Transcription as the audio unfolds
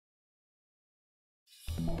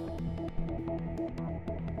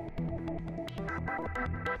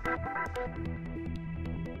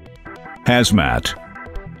Hazmat,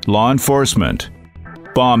 law enforcement,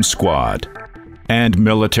 bomb squad, and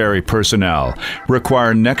military personnel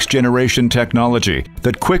require next-generation technology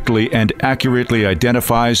that quickly and accurately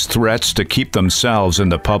identifies threats to keep themselves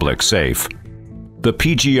and the public safe. The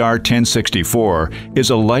PGR-1064 is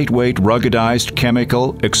a lightweight, ruggedized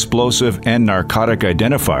chemical, explosive, and narcotic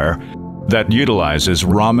identifier that utilizes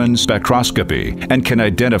Raman Spectroscopy and can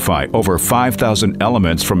identify over 5,000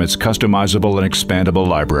 elements from its customizable and expandable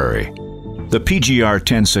library. The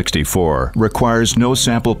PGR-1064 requires no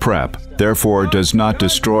sample prep, therefore does not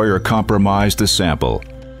destroy or compromise the sample.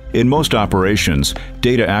 In most operations,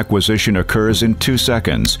 data acquisition occurs in 2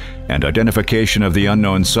 seconds and identification of the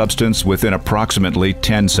unknown substance within approximately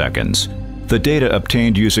 10 seconds. The data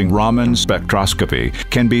obtained using Raman Spectroscopy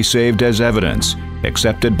can be saved as evidence,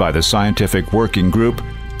 accepted by the Scientific Working Group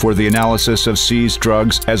for the analysis of seized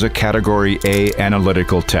drugs as a Category A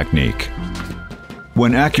analytical technique.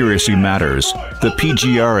 When accuracy matters, the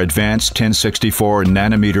PGR Advanced 1064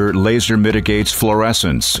 nanometer laser mitigates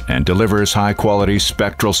fluorescence and delivers high-quality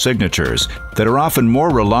spectral signatures that are often more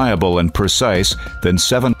reliable and precise than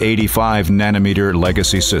 785 nanometer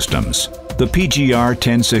legacy systems. The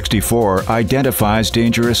PGR-1064 identifies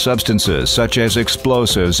dangerous substances such as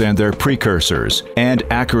explosives and their precursors and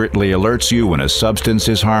accurately alerts you when a substance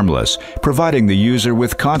is harmless, providing the user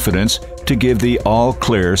with confidence to give the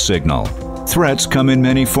all-clear signal. Threats come in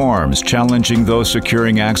many forms, challenging those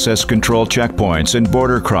securing access control checkpoints and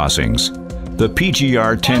border crossings. The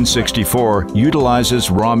PGR-1064 utilizes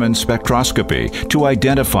Raman spectroscopy to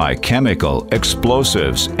identify chemical,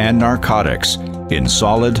 explosives, and narcotics in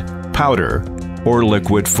solid, powder, or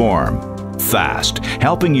liquid form. Fast,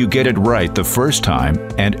 helping you get it right the first time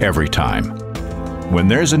and every time. When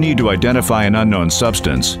there's a need to identify an unknown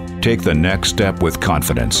substance, take the next step with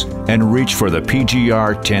confidence and reach for the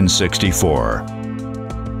PGR-1064.